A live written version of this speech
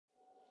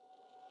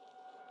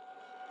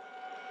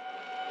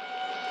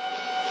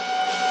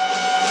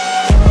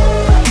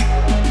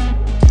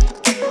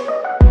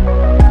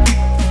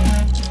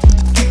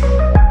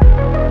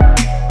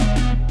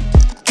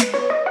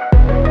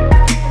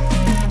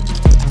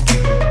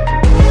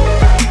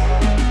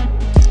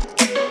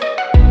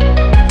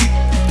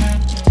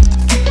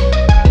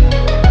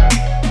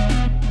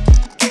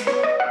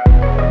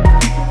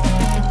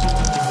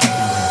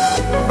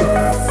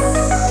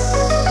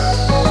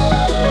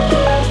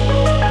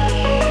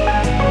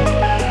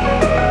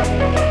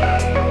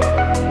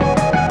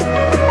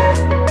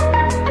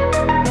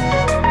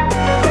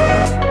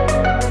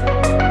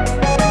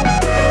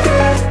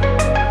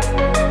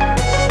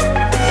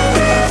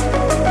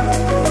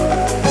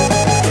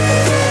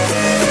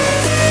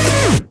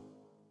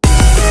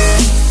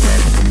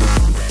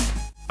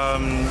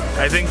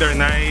think they're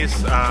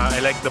nice. I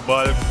like the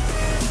bulk.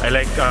 I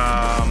like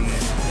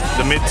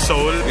the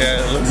midsole. Yeah.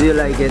 Do you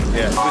like it?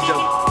 Yeah. Good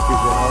job.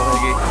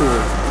 Okay,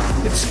 cool.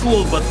 It's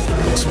cool, but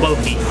it's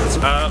bulky. It's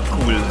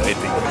cool, I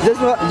think.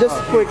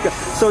 Just quick.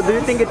 So, do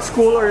you think it's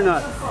cool or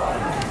not?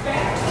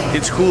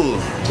 It's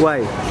cool. Why?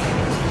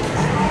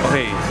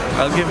 Okay,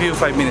 I'll give you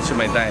 5 minutes of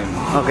my time.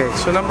 Okay.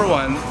 So number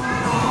one,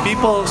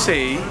 people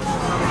say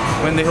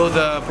when they hold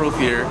the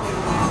PROPHERE,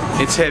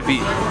 it's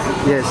heavy.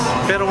 Yes.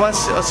 Pero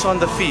once it's on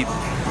the feet,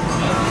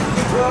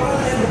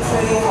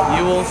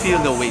 you won't feel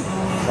the weight.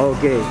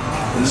 Okay.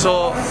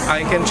 So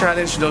I can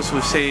challenge those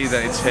who say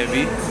that it's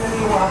heavy.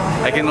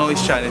 I can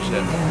always challenge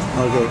them.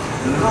 Okay.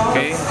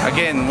 Okay.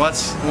 Again,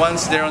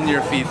 once they're on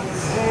your feet,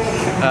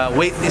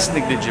 weight is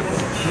negligible.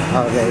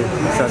 Okay.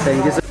 So,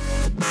 thank you so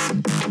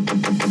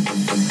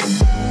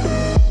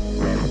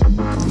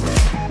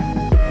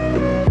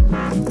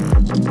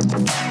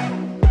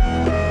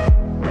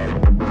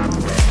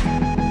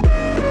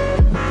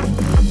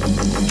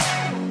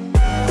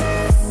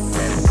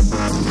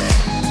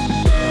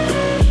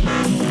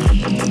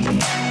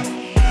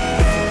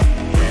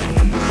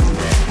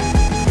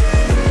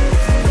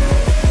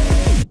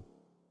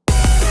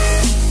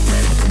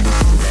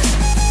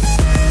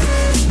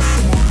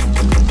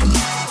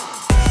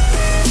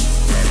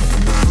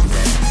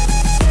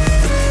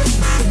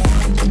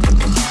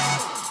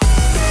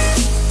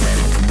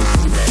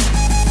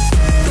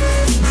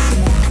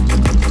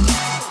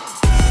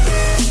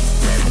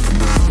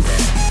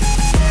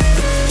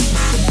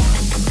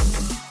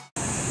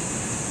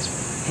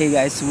Hey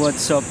guys,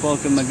 what's up?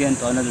 Welcome again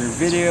to another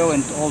video,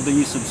 and to all the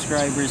new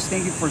subscribers,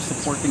 thank you for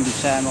supporting the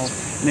channel.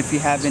 And if you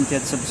haven't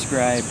yet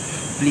subscribed,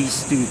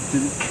 please do.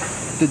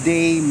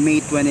 Today,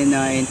 May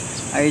 29,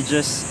 I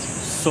just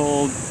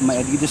sold my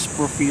Adidas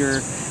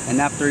PROPHERE,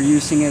 and after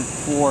using it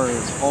for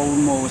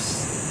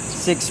almost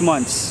 6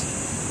 months,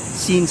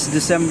 since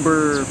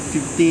December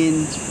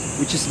 15,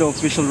 which is the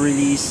official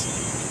release,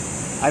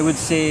 I would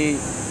say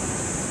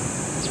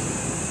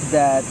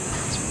that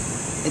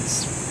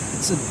it's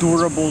a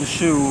durable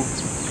shoe,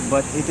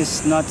 but it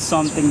is not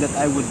something that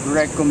I would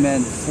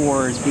recommend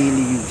for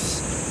daily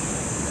use.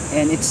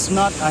 And it's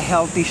not a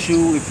healthy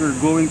shoe if you're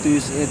going to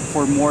use it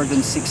for more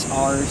than 6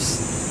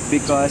 hours,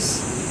 because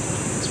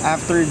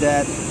after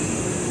that,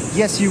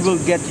 yes, you will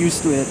get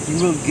used to it. You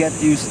will get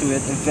used to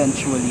it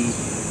eventually.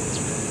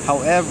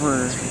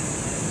 However,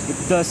 it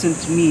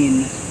doesn't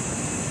mean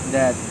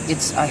that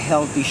it's a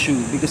healthy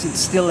shoe, because it's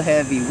still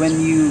heavy.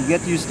 When you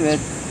get used to it,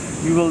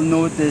 you will not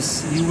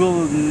notice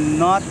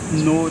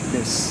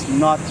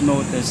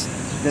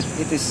that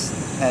it is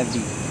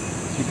heavy,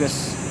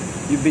 because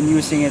you've been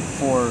using it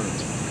for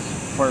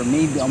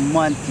maybe a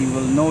month. You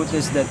will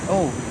notice that,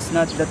 oh, it's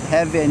not that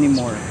heavy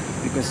anymore,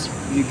 because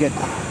you get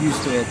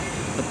used to it.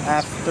 But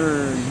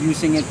after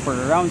using it for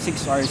around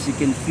 6 hours, you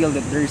can feel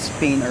that there's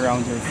pain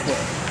around your foot,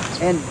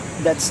 and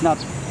that's not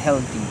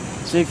healthy.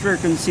 So if you're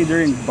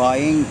considering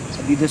buying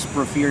Adidas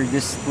PROPHERE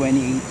this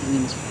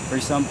 2018, for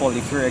example,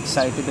 if you're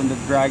excited on the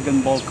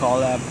Dragon Ball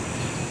collab,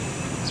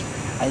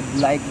 I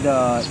like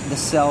the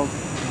Cell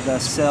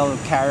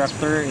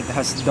character. It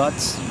has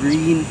dots,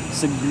 green.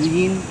 It's a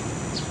green,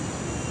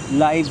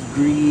 live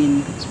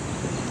green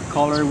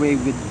colorway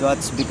with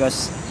dots,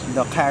 because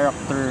the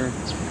character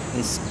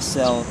is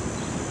Cell.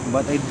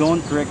 But I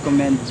don't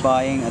recommend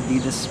buying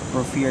Adidas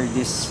PROPHERE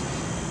this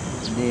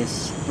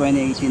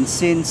 2018,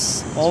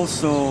 since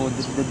also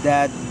the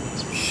dad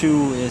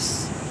shoe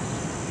is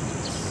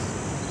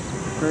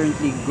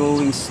currently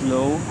going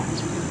slow,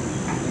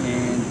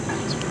 and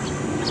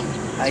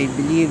I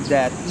believe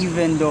that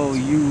even though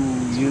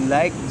you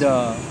like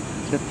the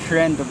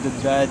trend of the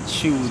dad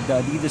shoe,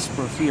 the Adidas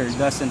PROPHERE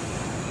doesn't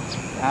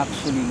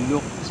actually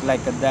look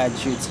like a dad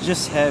shoe. It's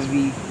just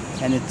heavy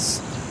and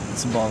it's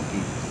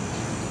bulky.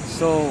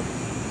 So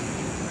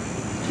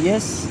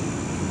yes,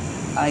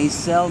 I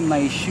sell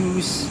my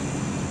shoes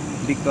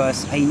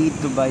because I need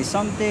to buy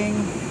something,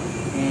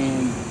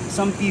 and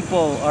some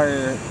people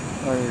are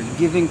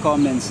giving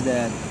comments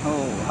that,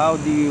 oh, how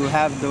do you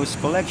have those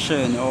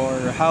collection,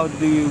 or how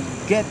do you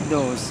get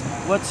those,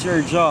 what's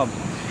your job?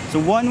 So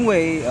one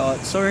way,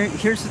 so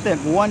here's the tip,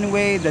 one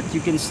way that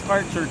you can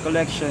start your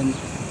collection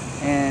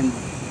and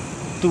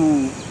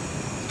to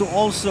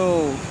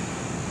also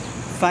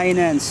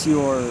finance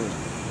your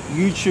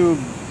YouTube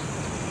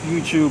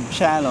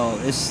channel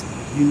is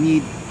you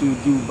need to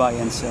do buy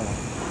and sell.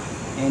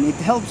 And it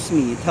helps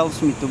me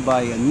to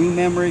buy a new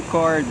memory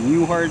card,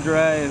 new hard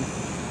drive,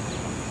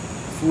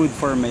 food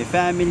for my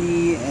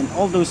family, and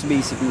all those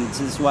basic needs.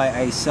 That's why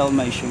I sell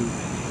my shoe,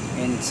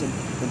 and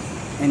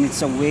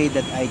it's a way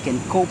that I can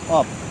cope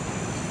up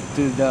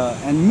to the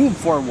and move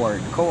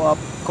forward,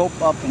 cope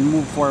up and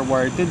move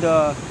forward to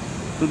the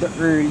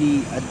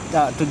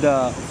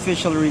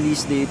official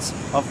release dates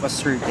of a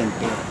certain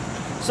pair.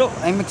 So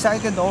I'm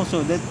excited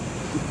also that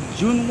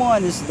June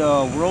 1 is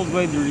the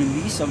worldwide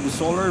release of the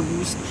Solar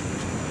Boost,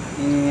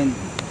 and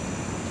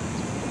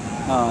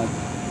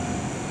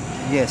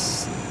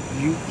yes,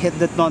 you hit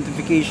that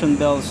notification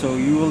bell, so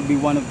you will be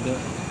one of the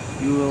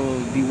you will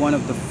be one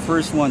of the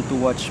first one to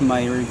watch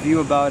my review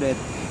about it.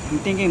 I'm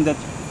thinking that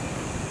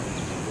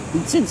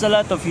since a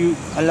lot of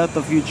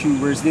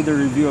YouTubers did a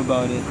review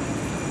about it,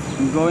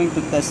 I'm going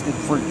to test it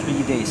for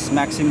 3 days,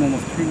 maximum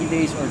of 3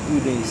 days or 2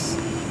 days,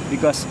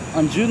 because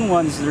on June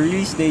 1 is the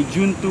release day.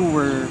 June 2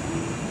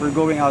 we're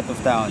going out of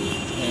town,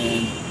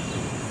 and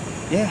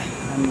yeah,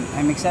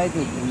 I'm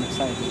excited.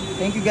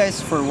 Thank you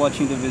guys for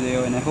watching the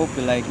video, and I hope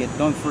you like it.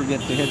 Don't forget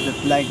to hit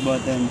that like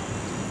button,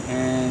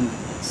 and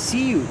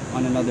see you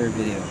on another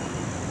video.